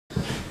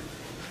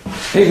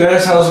Hey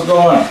guys, how's it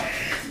going?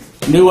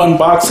 New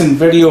unboxing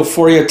video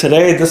for you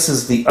today. This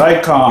is the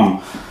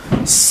Icom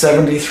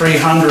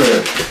 7300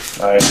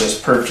 I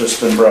just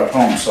purchased and brought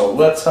home. So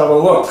let's have a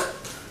look.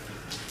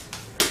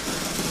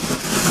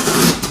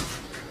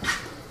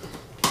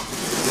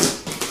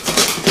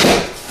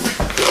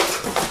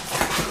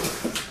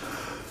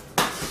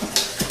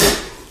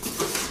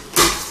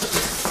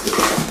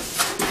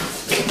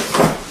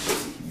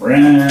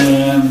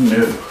 Brand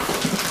new.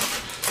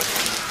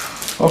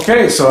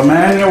 Okay, so a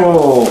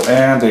manual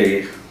and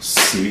a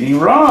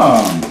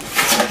CD-ROM.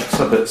 That's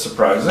a bit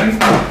surprising.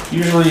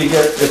 Usually you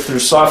get, if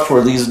there's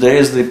software these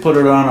days, they put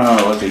it on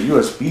like a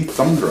USB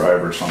thumb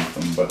drive or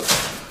something, but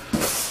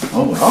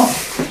oh well.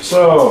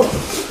 So,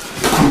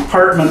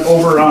 compartment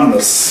over on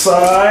the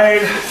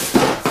side.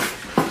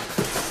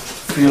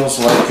 Feels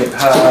like it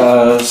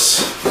has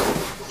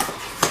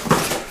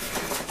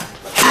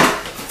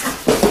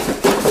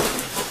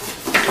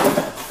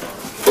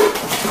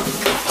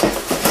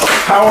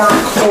power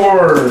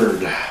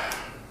cord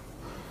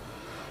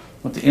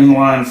with the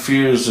inline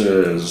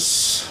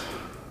fuses,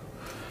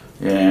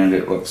 and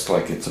it looks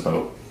like it's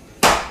about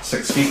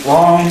 6 feet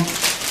long.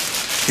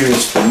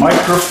 Here's the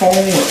microphone.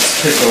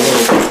 Let's take a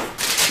little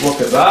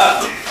look at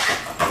that.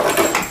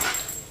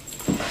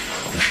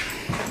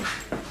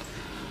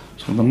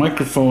 So the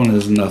microphone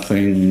is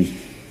nothing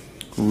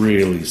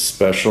really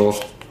special.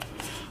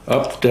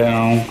 Up,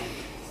 down,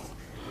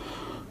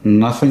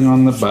 nothing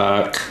on the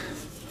back.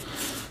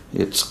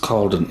 It's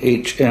called an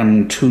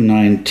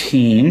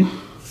HM219,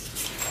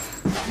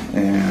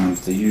 and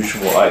the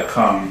usual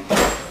Icom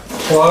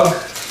plug.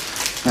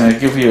 And I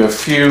give you a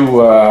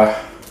few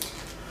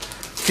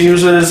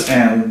fuses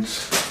and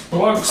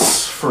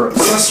plugs for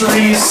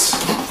accessories.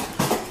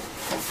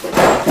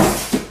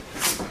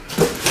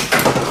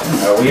 And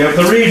now we have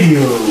the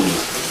radio.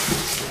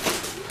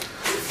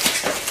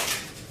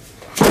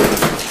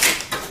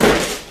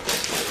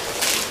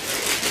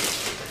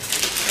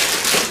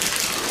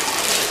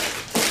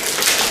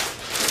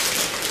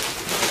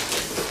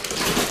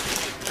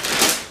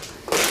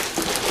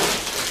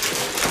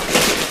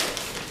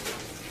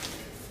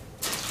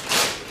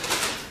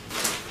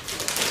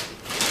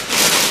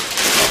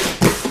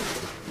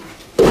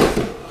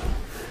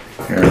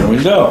 Here we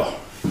go.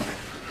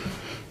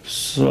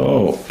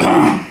 So,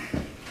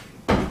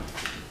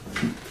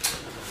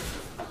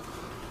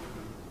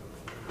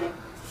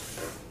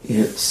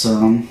 it's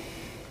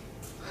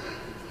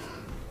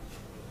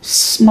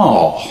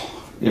small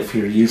if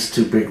you're used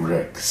to big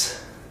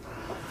rigs.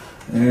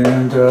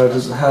 And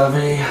does it have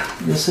a,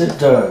 yes it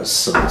does.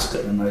 So it's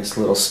got a nice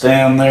little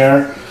stand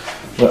there.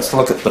 Let's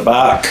look at the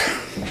back.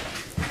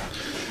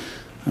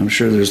 I'm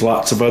sure there's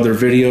lots of other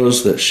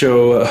videos that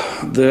show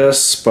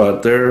this,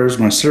 but there's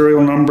my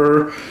serial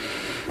number,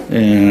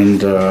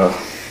 and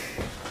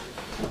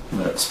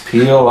let's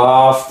peel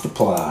off the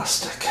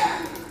plastic.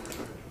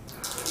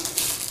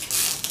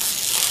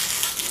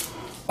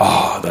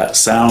 Oh, that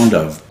sound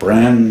of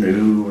brand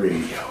new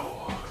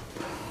radio.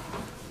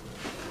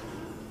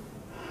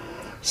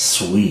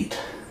 Sweet.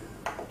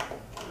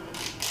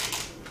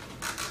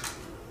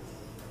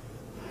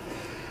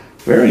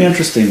 Very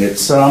interesting.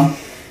 It's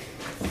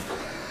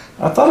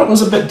I thought it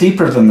was a bit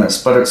deeper than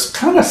this, but it's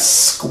kind of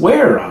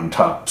square on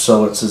top,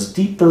 so it's as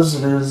deep as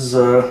it is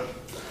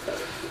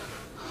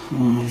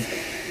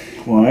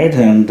wide,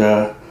 and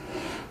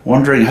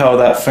wondering how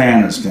that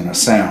fan is going to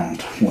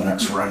sound when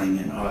it's running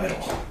in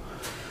idle.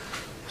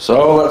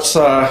 So let's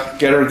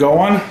get her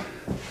going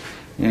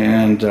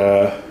and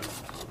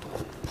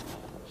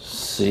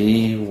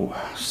see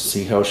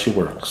how she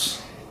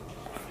works.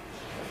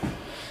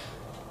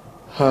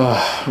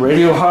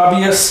 Radio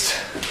Hobbyist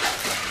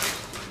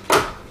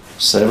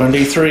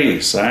 73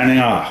 signing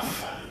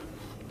off.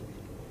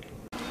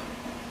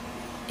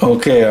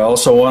 Okay, I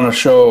also want to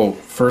show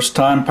first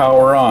time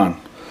power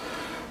on.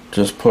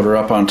 Just put her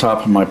up on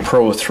top of my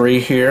Pro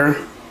 3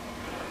 here.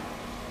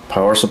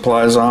 Power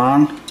supply's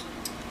on.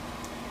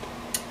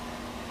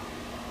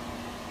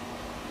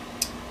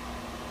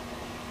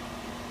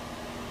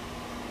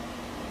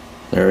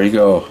 There you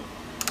go.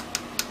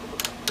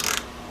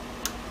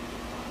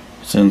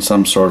 It's in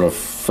some sort of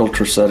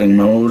filter setting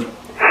mode.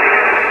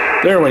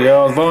 There we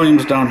go, the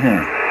volume's down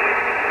here.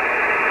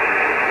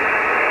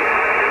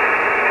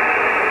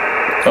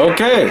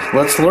 Okay,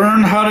 let's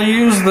learn how to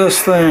use this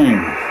thing.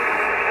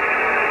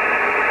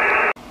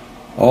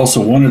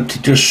 Also wanted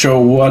to just show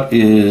what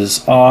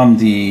is on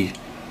the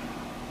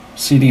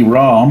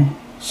CD-ROM.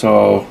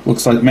 So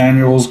looks like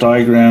manuals,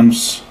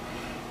 diagrams,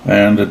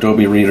 and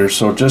Adobe Reader.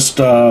 So just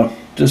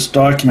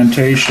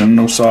documentation,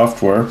 no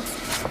software.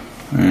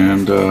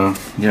 And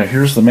yeah,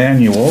 here's the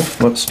manual.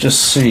 Let's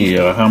just see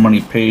how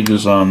many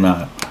pages on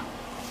that.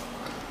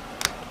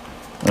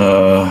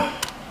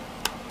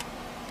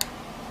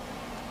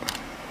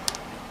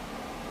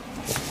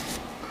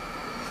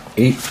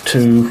 8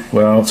 to,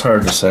 well, it's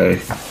hard to say.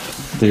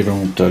 They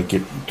don't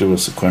do a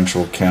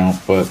sequential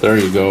count, but there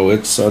you go.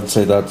 I'd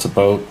say that's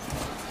about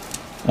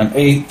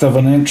 1/8 of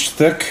an inch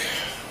thick.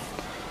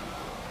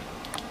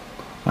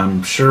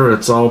 I'm sure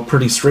it's all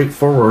pretty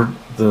straightforward.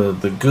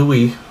 The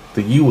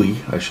UI,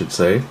 I should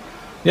say.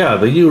 Yeah,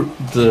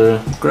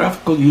 the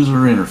graphical user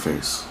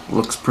interface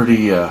looks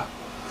pretty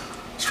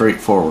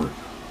straightforward.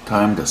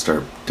 Time to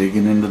start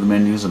digging into the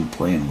menus and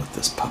playing with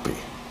this puppy.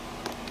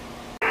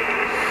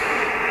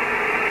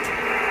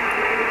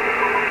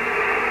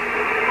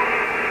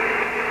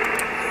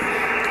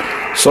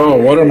 So,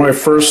 what are my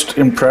first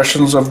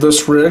impressions of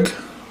this rig?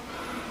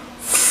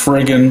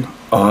 Friggin'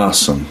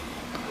 awesome.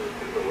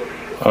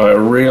 I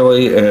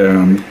really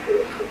am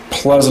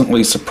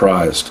pleasantly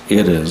surprised.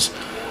 It is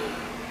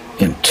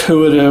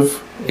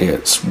intuitive,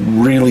 it's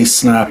really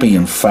snappy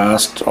and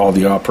fast, all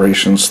the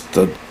operations.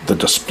 The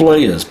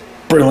display is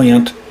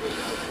brilliant.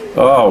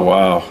 Oh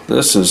wow,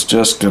 this is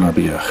just gonna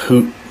be a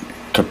hoot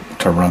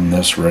to run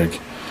this rig.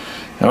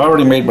 I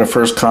already made my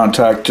first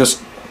contact,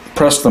 just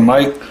pressed the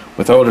mic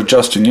without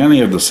adjusting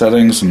any of the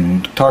settings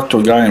and talked to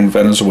a guy in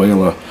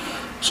Venezuela,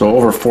 so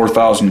over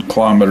 4,000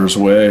 kilometers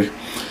away,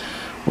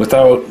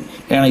 without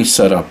any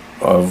setup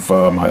of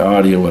my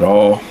audio at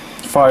all.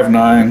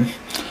 5.9.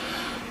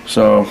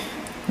 So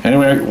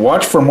anyway,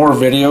 watch for more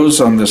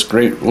videos on this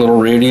great little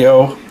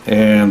radio,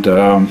 and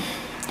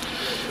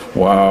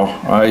wow,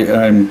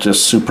 I'm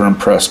just super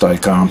impressed,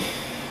 Icom.